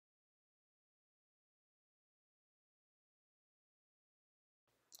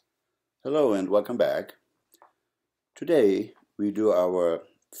Hello and welcome back. Today we do our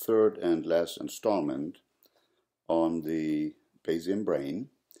third and last installment on the Bayesian brain,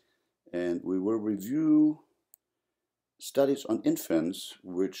 and we will review studies on infants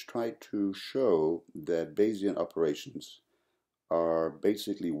which try to show that Bayesian operations are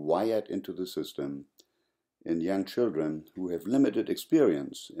basically wired into the system in young children who have limited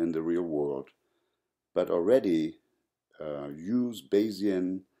experience in the real world but already use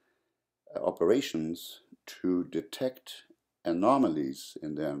Bayesian operations to detect anomalies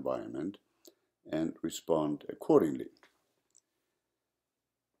in their environment and respond accordingly.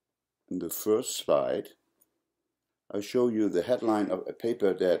 In the first slide, I show you the headline of a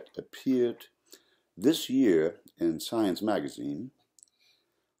paper that appeared this year in Science magazine.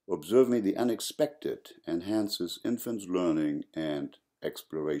 Observing the unexpected enhances infants' learning and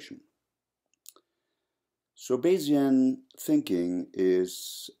exploration. So Bayesian thinking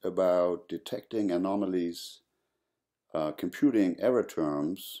is about detecting anomalies, computing error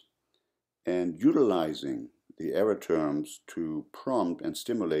terms, and utilizing the error terms to prompt and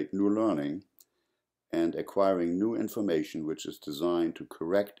stimulate new learning and acquiring new information which is designed to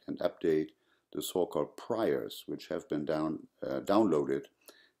correct and update the so-called priors which have been downloaded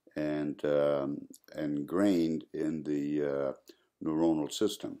and ingrained in the neuronal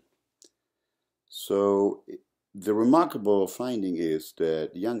system. So the remarkable finding is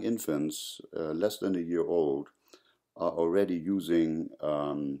that young infants, less than a year old, are already using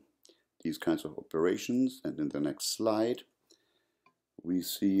these kinds of operations. And in the next slide, we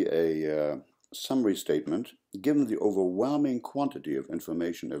see a summary statement. Given the overwhelming quantity of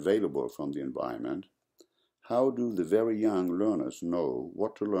information available from the environment, how do the very young learners know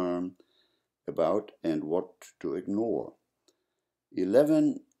what to learn about and what to ignore?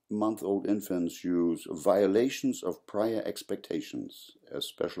 11-month-old infants use violations of prior expectations as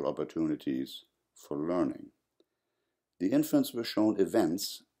special opportunities for learning. The infants were shown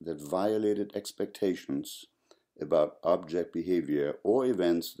events that violated expectations about object behavior or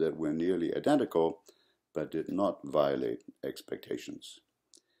events that were nearly identical but did not violate expectations.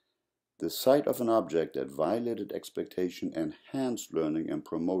 The sight of an object that violated expectation enhanced learning and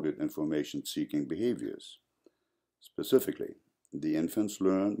promoted information-seeking behaviors. Specifically, the infants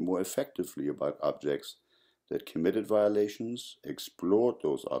learned more effectively about objects that committed violations, explored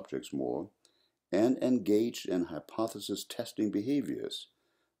those objects more, and engaged in hypothesis testing behaviors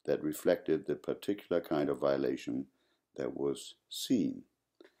that reflected the particular kind of violation that was seen.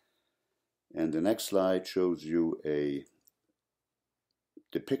 And the next slide shows you a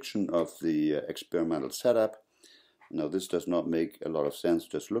depiction of the experimental setup. Now, this does not make a lot of sense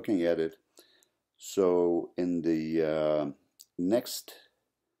just looking at it. So in the next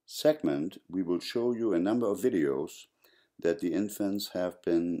segment, we will show you a number of videos that the infants have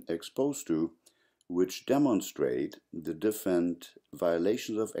been exposed to which demonstrate the different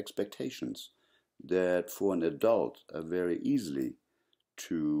violations of expectations that for an adult are very easily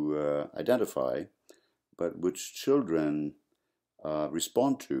to identify, but which children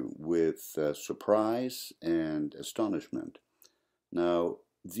respond to with surprise and astonishment. Now,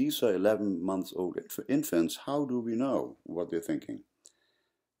 these are 11-month-old infants. How do we know what they're thinking?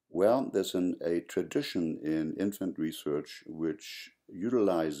 Well, there's a tradition in infant research which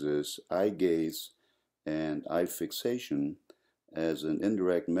utilizes eye gaze and eye fixation as an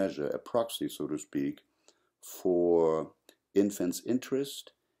indirect measure, a proxy, so to speak, for infants'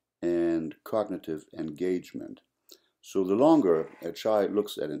 interest and cognitive engagement. So the longer a child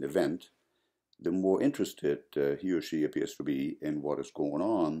looks at an event, the more interested he or she appears to be in what is going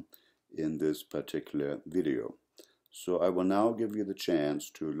on in this particular video. So I will now give you the chance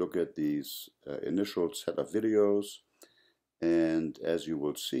to look at these initial set of videos, and as you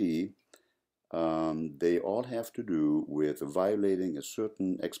will see, they all have to do with violating a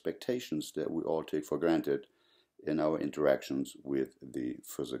certain expectations that we all take for granted in our interactions with the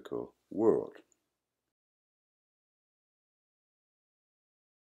physical world.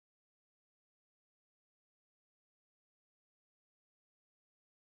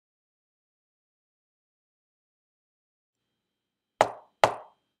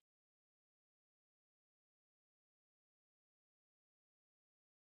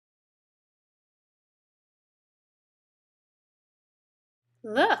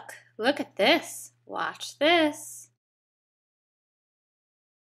 Look at this. Watch this.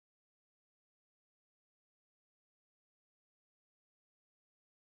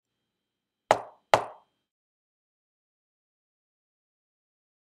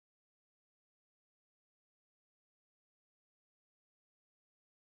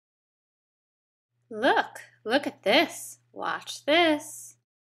 Look at this. Watch this.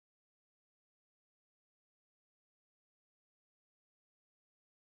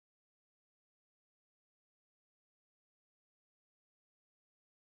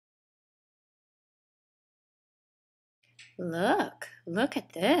 Look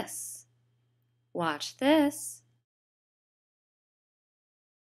at this. Watch this.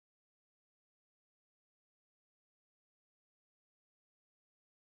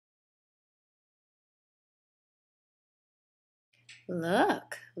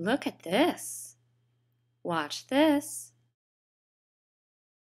 Look at this. Watch this.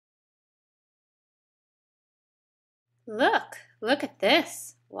 Look at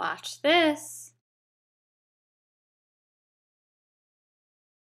this. Watch this.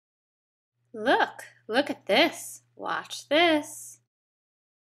 Look at this. Watch this.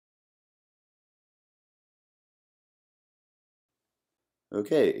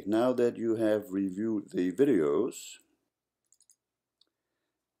 Okay, now that you have reviewed the videos,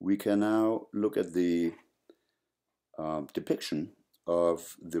 we can now look at the depiction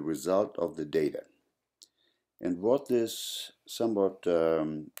of the result of the data. And what this somewhat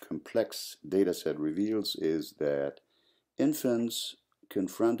complex data set reveals is that infants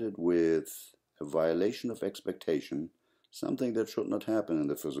confronted with a violation of expectation, something that should not happen in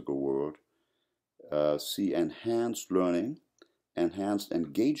the physical world, see enhanced learning, enhanced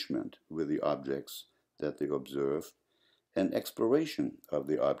engagement with the objects that they observe, and exploration of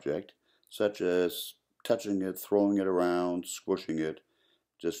the object, such as touching it, throwing it around, squishing it,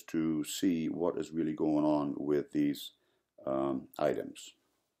 just to see what is really going on with these items.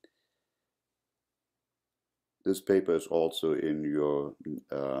 This paper is also in your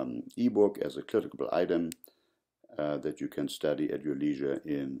ebook as a clickable item that you can study at your leisure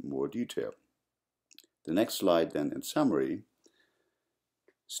in more detail. The next slide then, in summary,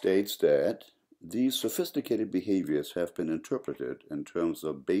 states that these sophisticated behaviors have been interpreted in terms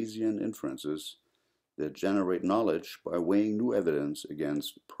of Bayesian inferences that generate knowledge by weighing new evidence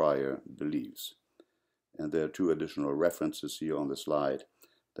against prior beliefs. And there are two additional references here on the slide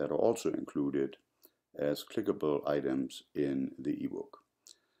that are also included as clickable items in the ebook.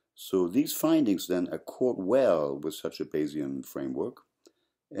 So these findings then accord well with such a Bayesian framework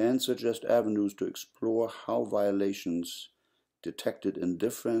and suggest avenues to explore how violations detected in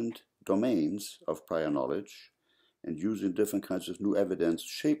different domains of prior knowledge and using different kinds of new evidence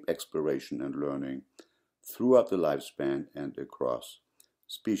shape exploration and learning throughout the lifespan and across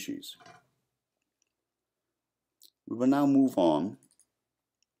species. We will now move on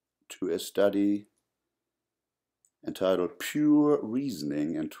to a study entitled Pure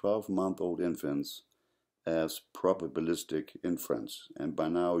Reasoning in 12-month-old Infants as Probabilistic Inference. And by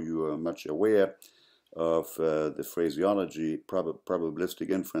now you are much aware of the phraseology. Probabilistic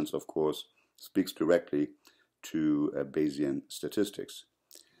inference, of course, speaks directly to Bayesian statistics.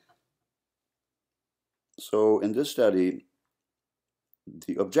 So in this study,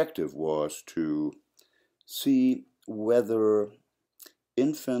 the objective was to see whether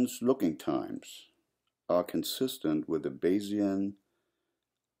infants' looking times are consistent with the Bayesian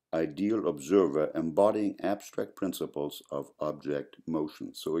ideal observer embodying abstract principles of object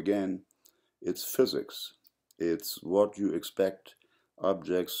motion. So again, it's physics. It's what you expect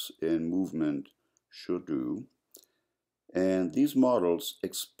objects in movement should do. And these models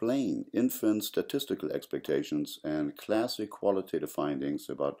explain infant statistical expectations and classic qualitative findings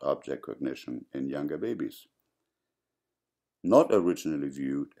about object cognition in younger babies. Not originally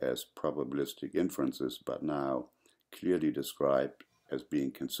viewed as probabilistic inferences, but now clearly described as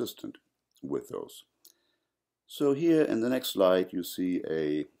being consistent with those. So here in the next slide you see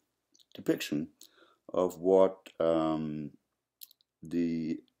a depiction of what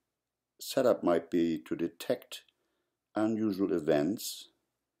the setup might be to detect unusual events,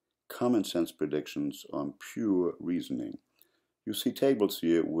 common sense predictions on pure reasoning. You see tables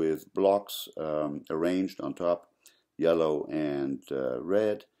here with blocks arranged on top, yellow and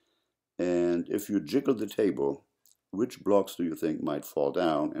red, and if you jiggle the table, which blocks do you think might fall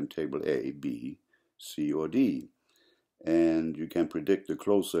down in table A, B, C, or D? And you can predict the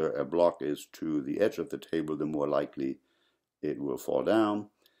closer a block is to the edge of the table, the more likely it will fall down.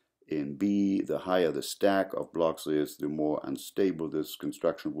 In B, the higher the stack of blocks is, the more unstable this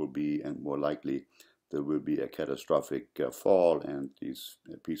construction will be, and more likely there will be a catastrophic fall and these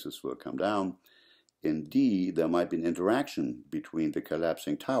pieces will come down. In D, there might be an interaction between the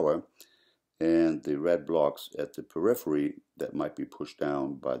collapsing tower and the red blocks at the periphery that might be pushed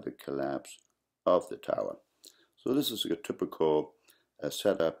down by the collapse of the tower. So this is a typical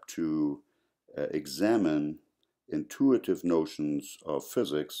setup to examine intuitive notions of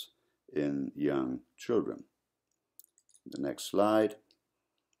physics in young children. The next slide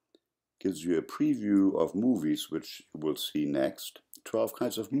gives you a preview of movies, which we'll see next. 12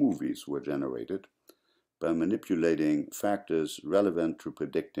 kinds of movies were generated by manipulating factors relevant to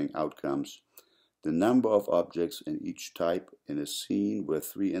predicting outcomes the number of objects in each type in a scene where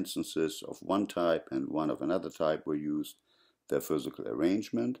 3 instances of one type and one of another type were used, their physical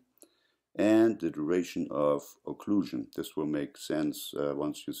arrangement, and the duration of occlusion. This will make sense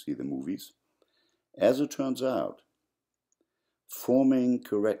once you see the movies. As it turns out, forming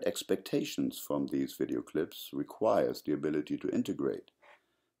correct expectations from these video clips requires the ability to integrate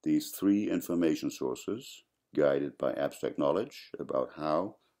these 3 information sources guided by abstract knowledge about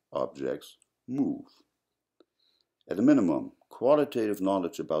how objects move. At a minimum, qualitative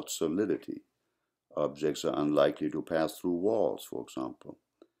knowledge about solidity. Objects are unlikely to pass through walls, for example.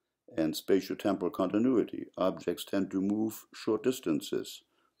 And spatiotemporal continuity. Objects tend to move short distances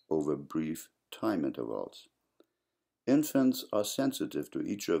over brief time intervals. Infants are sensitive to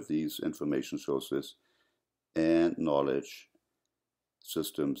each of these information sources and knowledge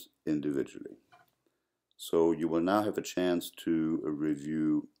systems individually. So you will now have a chance to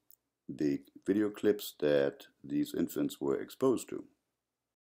review the video clips that these infants were exposed to.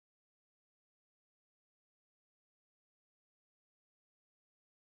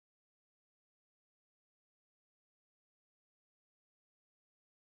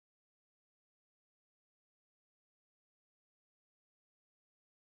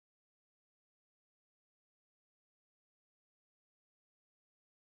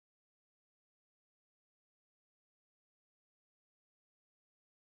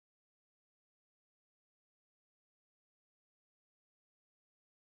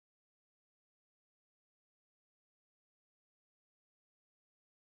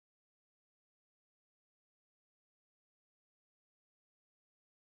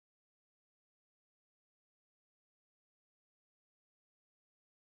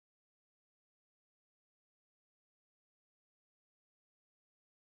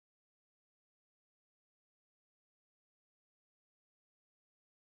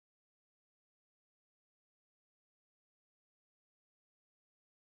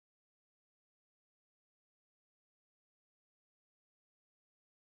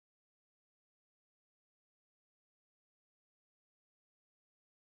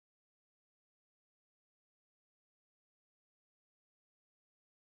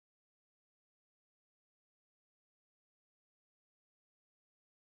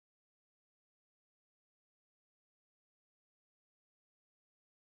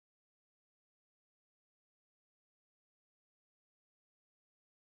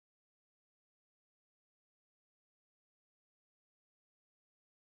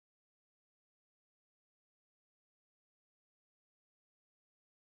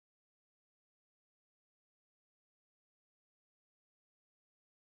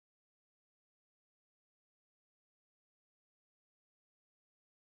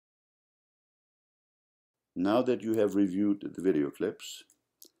 Now that you have reviewed the video clips,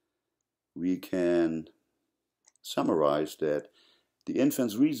 we can summarize that the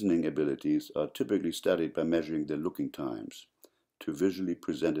infant's reasoning abilities are typically studied by measuring their looking times to visually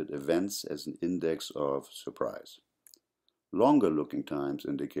presented events as an index of surprise. Longer looking times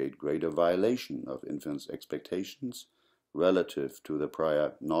indicate greater violation of infants' expectations relative to their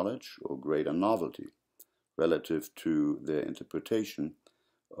prior knowledge or greater novelty relative to their interpretation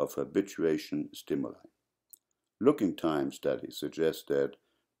of habituation stimuli. Looking time studies suggest that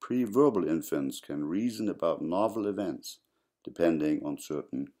pre-verbal infants can reason about novel events depending on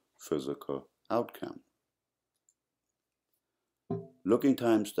certain physical outcome. Looking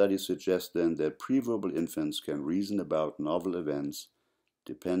time studies suggest then that pre-verbal infants can reason about novel events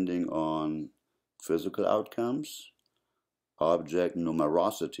depending on physical outcomes, object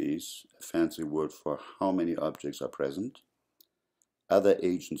numerosities, a fancy word for how many objects are present, other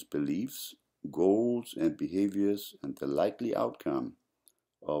agents' beliefs, goals and behaviors, and the likely outcome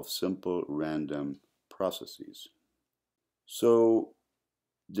of simple random processes. So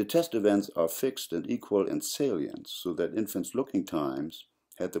the test events are fixed and equal in salience, so that infants' looking times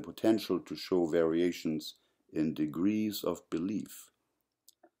had the potential to show variations in degrees of belief,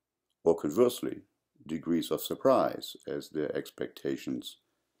 or conversely, degrees of surprise as their expectations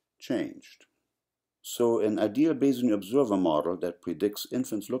changed. So an ideal Bayesian observer model that predicts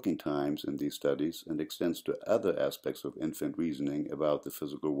infants' looking times in these studies and extends to other aspects of infant reasoning about the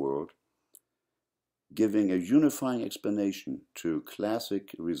physical world, giving a unifying explanation to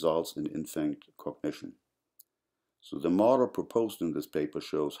classic results in infant cognition. So the model proposed in this paper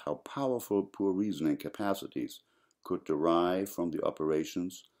shows how powerful poor reasoning capacities could derive from the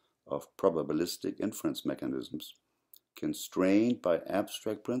operations of probabilistic inference mechanisms constrained by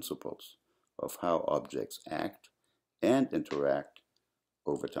abstract principles of how objects act and interact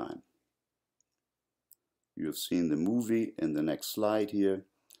over time. You've seen the movie in the next slide here.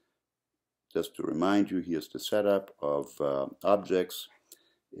 Just to remind you, here's the setup of objects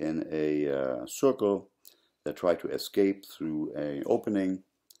in a circle that try to escape through an opening.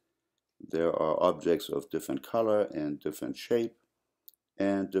 There are objects of different color and different shape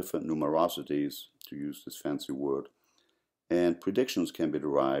and different numerosities, to use this fancy word. And predictions can be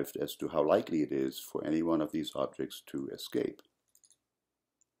derived as to how likely it is for any one of these objects to escape.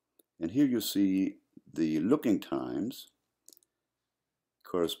 And here you see the looking times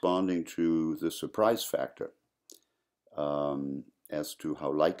corresponding to the surprise factor as to how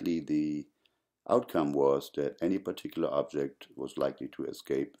likely the outcome was that any particular object was likely to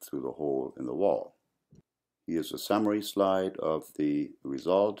escape through the hole in the wall. Here's a summary slide of the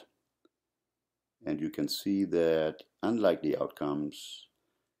result, and you can see that unlikely outcomes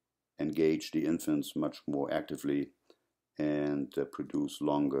engage the infants much more actively and produce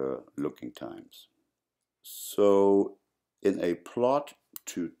longer looking times. So in a plot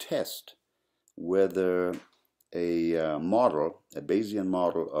to test whether a model, a Bayesian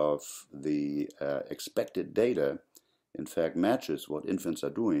model of the expected data, in fact matches what infants are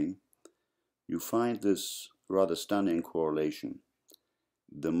doing, you find this rather stunning correlation.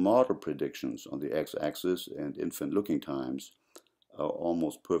 The model predictions on the x-axis and infant looking times are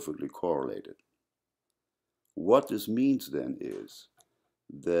almost perfectly correlated. What this means then is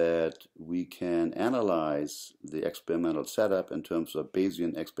that we can analyze the experimental setup in terms of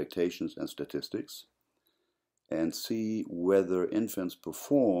Bayesian expectations and statistics and see whether infants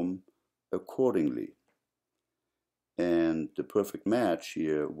perform accordingly. And the perfect match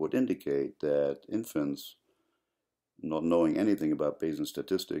here would indicate that infants, not knowing anything about Bayesian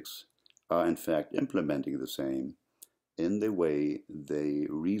statistics, are in fact implementing the same in the way they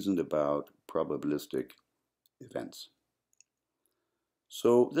reasoned about probabilistic events.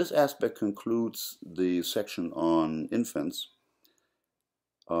 So this aspect concludes the section on infants.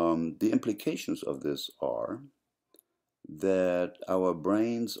 The implications of this are that our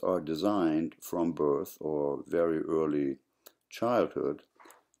brains are designed from birth or very early childhood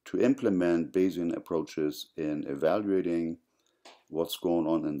to implement Bayesian approaches in evaluating what's going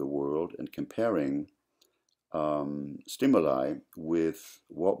on in the world and comparing stimuli with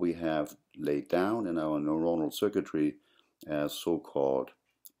what we have laid down in our neuronal circuitry as so-called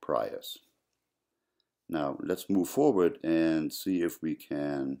priors. Now let's move forward and see if we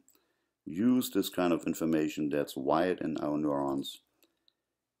can use this kind of information that's wired in our neurons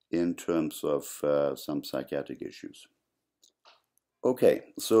in terms of some psychiatric issues.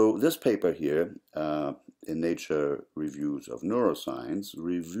 Okay, so this paper here in Nature Reviews of Neuroscience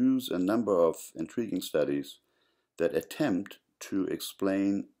reviews a number of intriguing studies that attempt to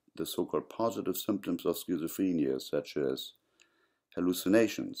explain the so-called positive symptoms of schizophrenia, such as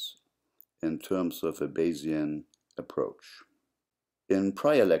hallucinations, in terms of a Bayesian approach. In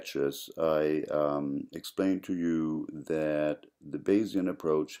prior lectures, I explained to you that the Bayesian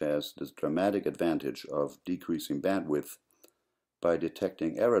approach has this dramatic advantage of decreasing bandwidth by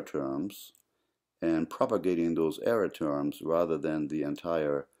detecting error terms and propagating those error terms rather than the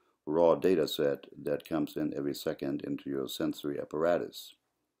entire raw data set that comes in every second into your sensory apparatus.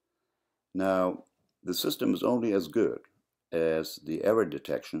 Now, the system is only as good as the error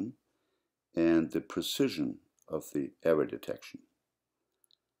detection and the precision of the error detection.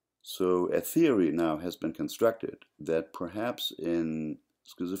 So a theory now has been constructed that perhaps in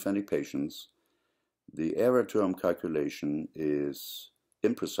schizophrenic patients, the error term calculation is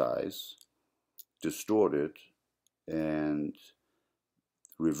imprecise, distorted, and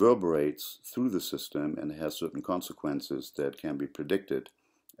reverberates through the system and has certain consequences that can be predicted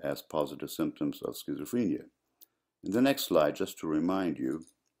as positive symptoms of schizophrenia. In the next slide, just to remind you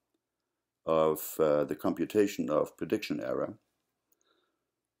of the computation of prediction error.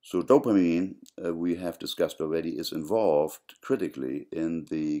 So dopamine, we have discussed already, is involved critically in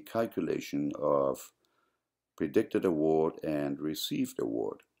the calculation of predicted award and received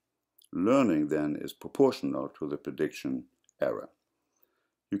award. Learning then is proportional to the prediction error.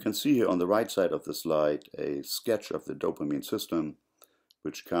 You can see here on the right side of the slide a sketch of the dopamine system,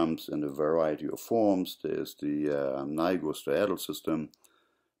 which comes in a variety of forms. There's the nigrostriatal system,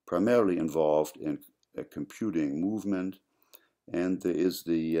 primarily involved in computing movement, and there is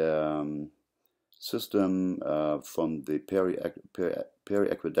the system from the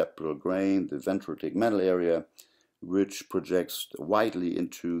periaqueductal grain, the ventral tegmental area, which projects widely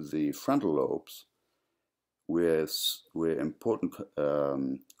into the frontal lobes, where important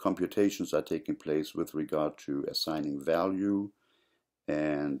computations are taking place with regard to assigning value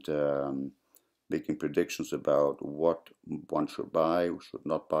and making predictions about what one should buy, should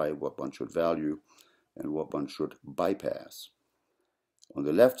not buy, what one should value, and what one should bypass. On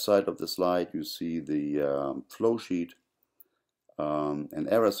the left side of the slide, you see the flow sheet. An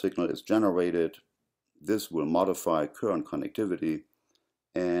error signal is generated. This will modify current connectivity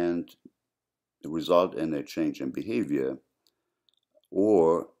and result in a change in behavior,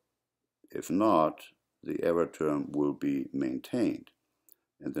 or if not, the error term will be maintained.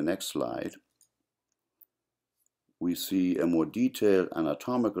 In the next slide, we see a more detailed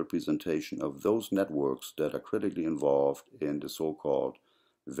anatomical presentation of those networks that are critically involved in the so-called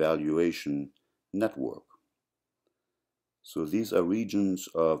valuation network. So these are regions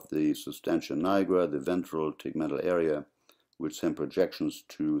of the substantia nigra, the ventral tegmental area, which send projections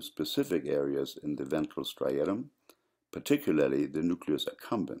to specific areas in the ventral striatum, particularly the nucleus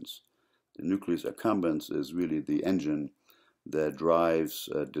accumbens. The nucleus accumbens is really the engine that drives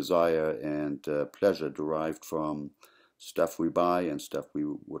desire and pleasure derived from stuff we buy and stuff we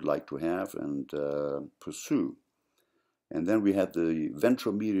would like to have and pursue. And then we have the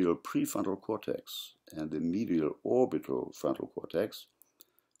ventromedial prefrontal cortex and the medial orbital frontal cortex,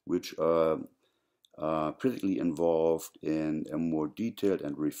 which are critically involved in a more detailed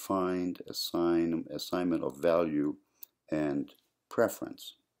and refined assignment of value and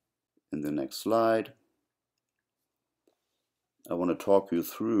preference. In the next slide, I want to talk you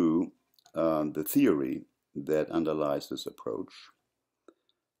through the theory that underlies this approach.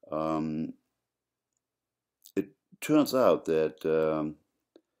 It turns out that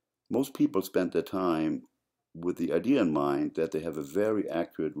most people spend their time with the idea in mind that they have a very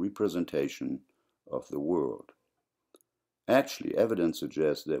accurate representation of the world. Actually, evidence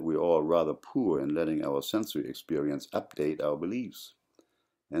suggests that we're all rather poor in letting our sensory experience update our beliefs,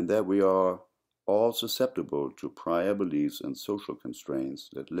 and that we are all susceptible to prior beliefs and social constraints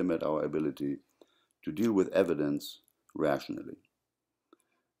that limit our ability to deal with evidence rationally.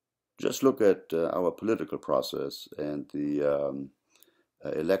 Just look at our political process and the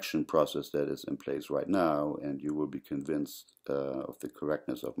election process that is in place right now, and you will be convinced of the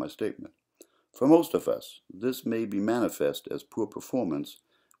correctness of my statement. For most of us, this may be manifest as poor performance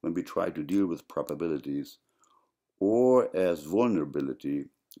when we try to deal with probabilities, or as vulnerability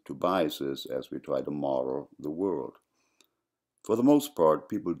to biases as we try to model the world. For the most part,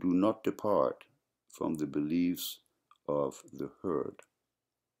 people do not depart from the beliefs of the herd.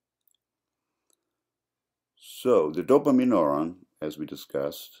 So, the dopamine neuron, as we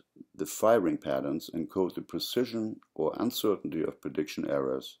discussed, the firing patterns encode the precision or uncertainty of prediction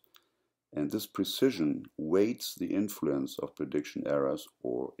errors, and this precision weights the influence of prediction errors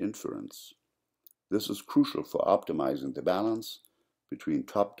or inference. This is crucial for optimizing the balance between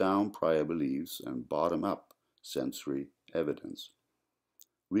top-down prior beliefs and bottom-up sensory evidence.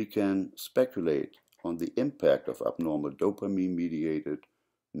 We can speculate on the impact of abnormal dopamine-mediated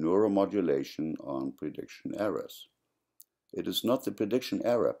neuromodulation on prediction errors. It is not the prediction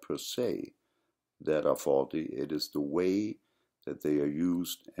error per se that are faulty, it is the way that they are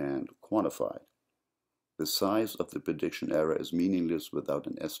used and quantified. The size of the prediction error is meaningless without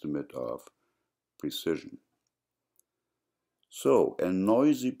an estimate of precision. So, a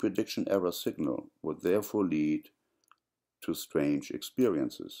noisy prediction error signal would therefore lead to strange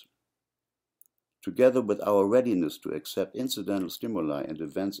experiences. Together with our readiness to accept incidental stimuli and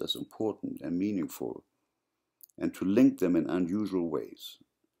events as important and meaningful, and to link them in unusual ways,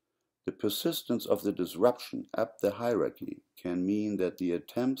 the persistence of the disruption up the hierarchy can mean that the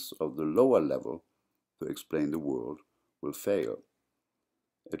attempts of the lower level to explain the world will fail.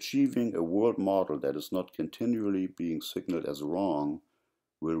 Achieving a world model that is not continually being signaled as wrong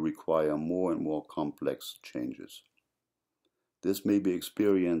will require more and more complex changes. This may be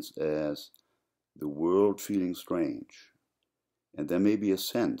experienced as the world feeling strange, and there may be a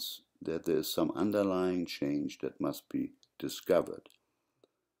sense that there is some underlying change that must be discovered,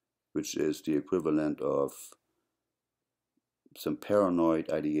 which is the equivalent of some paranoid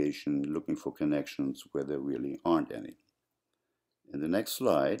ideation looking for connections where there really aren't any. In the next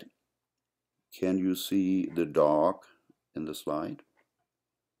slide, can you see the dark in the slide?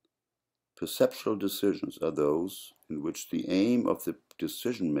 Perceptual decisions are those in which the aim of the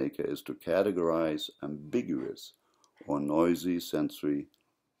decision maker is to categorize ambiguous or noisy sensory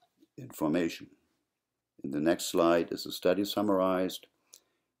information. In the next slide is a study summarized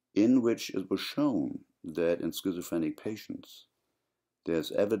in which it was shown that in schizophrenic patients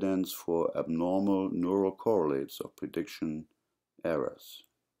there's evidence for abnormal neural correlates of prediction errors.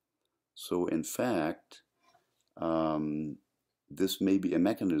 So in fact, this may be a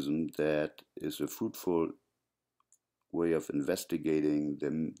mechanism that is a fruitful way of investigating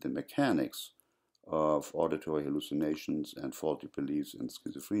the mechanics of auditory hallucinations and faulty beliefs in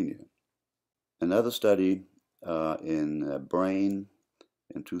schizophrenia. Another study in brain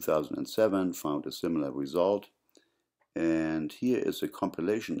in 2007 found a similar result. And here is a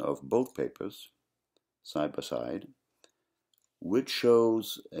compilation of both papers, side by side, which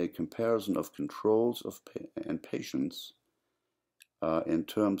shows a comparison of controls and patients in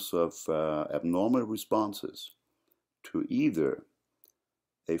terms of abnormal responses to either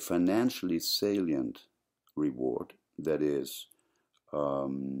a financially salient reward, that is a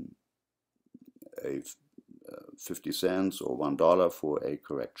 50 cents or $1 for a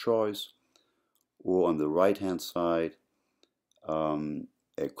correct choice, or on the right hand side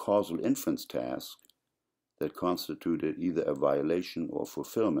a causal inference task that constituted either a violation or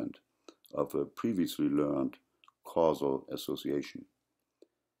fulfillment of a previously learned causal association.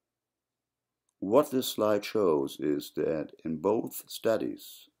 What this slide shows is that in both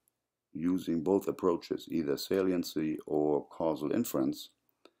studies, using both approaches, either saliency or causal inference,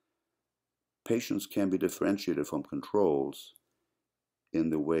 patients can be differentiated from controls in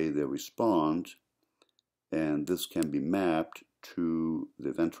the way they respond, and this can be mapped to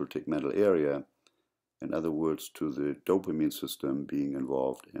the ventral tegmental area, in other words, to the dopamine system being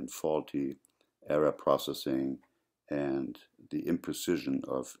involved in faulty error processing and the imprecision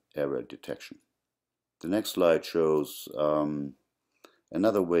of error detection. The next slide shows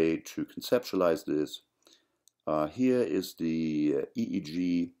another way to conceptualize this. Here is the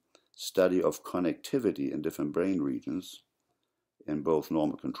EEG study of connectivity in different brain regions in both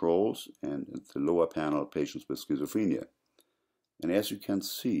normal controls and in the lower panel patients with schizophrenia. And as you can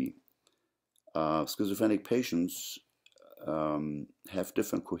see, schizophrenic patients have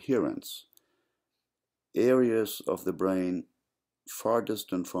different coherence. Areas of the brain far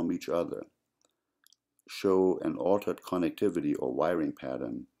distant from each other show an altered connectivity or wiring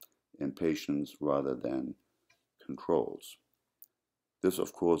pattern in patients rather than controls. This,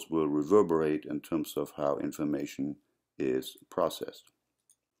 of course, will reverberate in terms of how information is processed.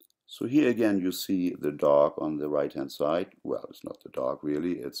 So here again you see the dog on the right hand side. Well, it's not the dog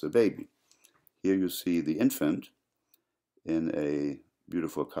really, it's a baby. Here you see the infant in a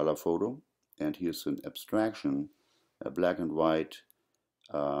beautiful color photo, and here's an abstraction, a black and white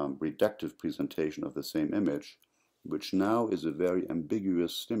reductive presentation of the same image, which now is a very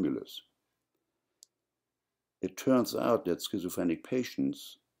ambiguous stimulus. It turns out that schizophrenic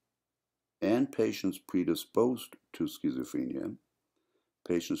patients and patients predisposed to schizophrenia,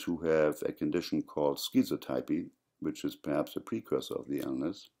 patients who have a condition called schizotypy, which is perhaps a precursor of the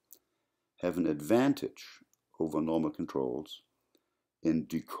illness, have an advantage over normal controls in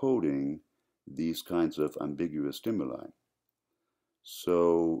decoding these kinds of ambiguous stimuli.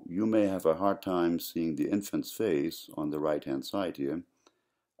 So you may have a hard time seeing the infant's face on the right hand side here.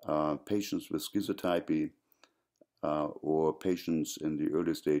 Patients with schizotypy or patients in the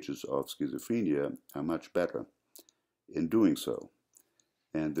early stages of schizophrenia are much better in doing so.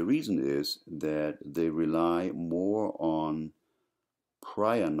 And the reason is that they rely more on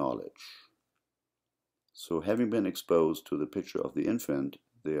prior knowledge. So having been exposed to the picture of the infant,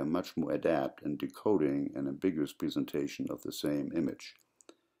 they are much more adept in decoding an ambiguous presentation of the same image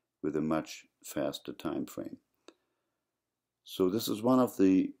with a much faster time frame. So this is one of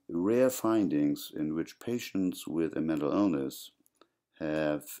the rare findings in which patients with a mental illness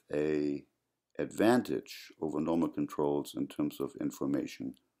have an advantage over normal controls in terms of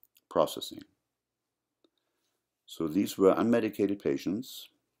information processing. So these were unmedicated patients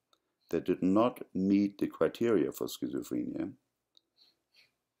that did not meet the criteria for schizophrenia,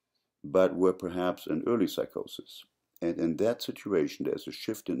 but were perhaps in early psychosis. And in that situation, there's a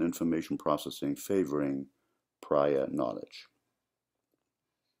shift in information processing favoring prior knowledge.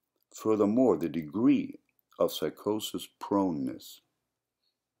 Furthermore, the degree of psychosis proneness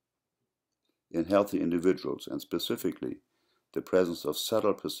in healthy individuals, and specifically the presence of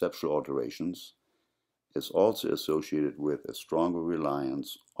subtle perceptual alterations, is also associated with a stronger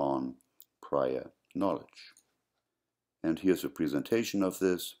reliance on prior knowledge. And here's a presentation of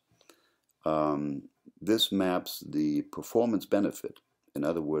this. This maps the performance benefit, in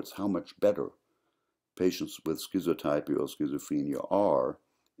other words, how much better patients with schizotypy or schizophrenia are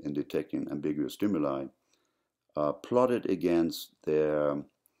in detecting ambiguous stimuli, plotted against their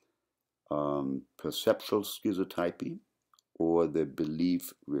perceptual schizotypy or the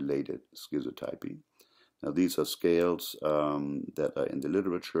belief-related schizotypy. Now, these are scales that are in the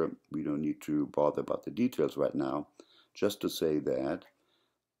literature. We don't need to bother about the details right now, just to say that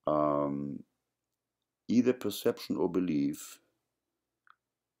either perception or belief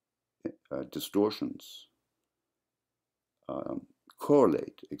distortions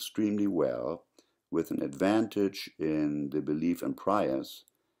correlate extremely well with an advantage in the belief and priors,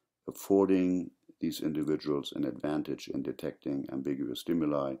 affording these individuals an advantage in detecting ambiguous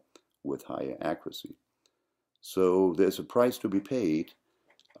stimuli with higher accuracy. So there's a price to be paid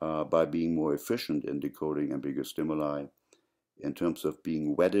by being more efficient in decoding ambiguous stimuli in terms of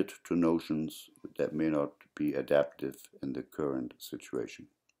being wedded to notions that may not be adaptive in the current situation.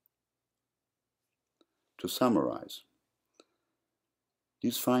 To summarize,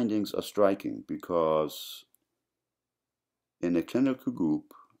 these findings are striking because in a clinical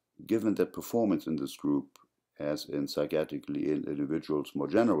group, given that performance in this group, as in psychiatrically ill individuals more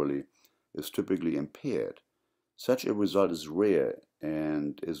generally, is typically impaired, such a result is rare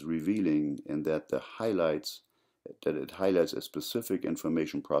and is revealing in that it highlights a specific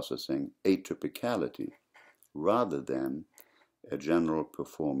information processing atypicality rather than a general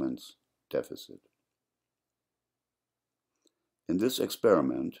performance deficit. In this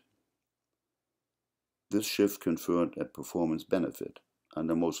experiment, this shift conferred a performance benefit.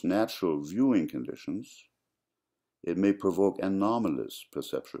 Under most natural viewing conditions, it may provoke anomalous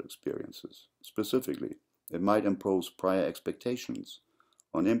perceptual experiences. Specifically, it might impose prior expectations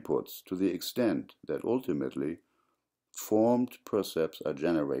on inputs to the extent that ultimately formed percepts are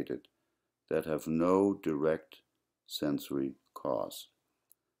generated that have no direct sensory cause.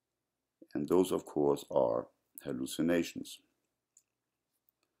 And those, of course, are hallucinations.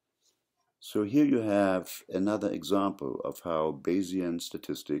 So here you have another example of how Bayesian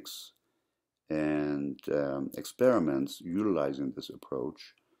statistics and experiments utilizing this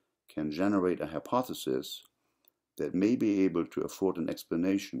approach can generate a hypothesis that may be able to afford an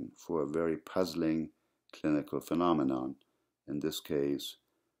explanation for a very puzzling clinical phenomenon, in this case,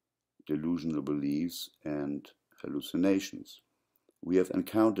 delusional beliefs and hallucinations. We have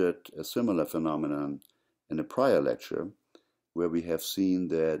encountered a similar phenomenon in a prior lecture where we have seen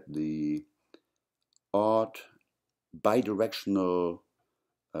that the odd bidirectional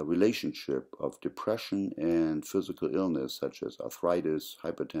relationship of depression and physical illness such as arthritis,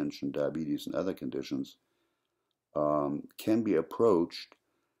 hypertension, diabetes, and other conditions can be approached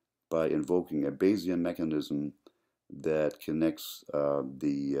by invoking a Bayesian mechanism that connects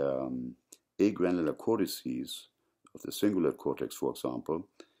the agranular cortices of the cingulate cortex, for example,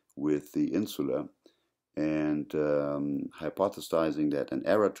 with the insula, and hypothesizing that an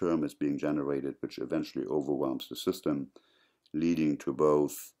error term is being generated which eventually overwhelms the system, leading to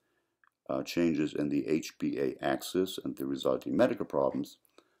both changes in the HBA axis and the resulting medical problems,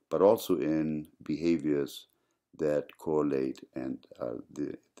 but also in behaviors that correlate and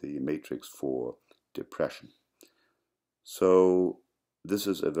the matrix for depression. So this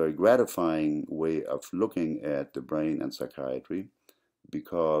is a very gratifying way of looking at the brain and psychiatry,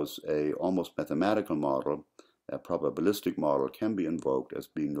 because a almost mathematical model, a probabilistic model, can be invoked as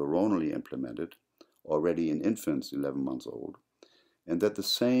being neuronally implemented already in infants 11 months old, and that the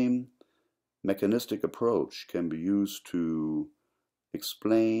same mechanistic approach can be used to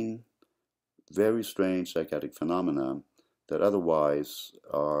explain very strange psychiatric phenomena that otherwise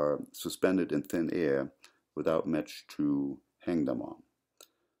are suspended in thin air without much to hang them on.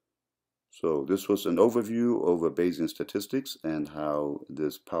 So this was an overview over Bayesian statistics and how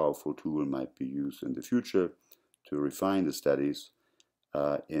this powerful tool might be used in the future to refine the studies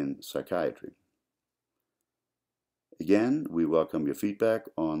in psychiatry. Again, we welcome your feedback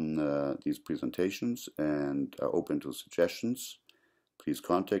on these presentations and are open to suggestions. Please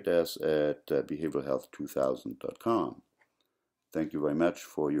contact us at behavioralhealth2000.com. Thank you very much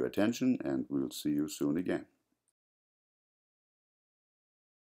for your attention, and we'll see you soon again.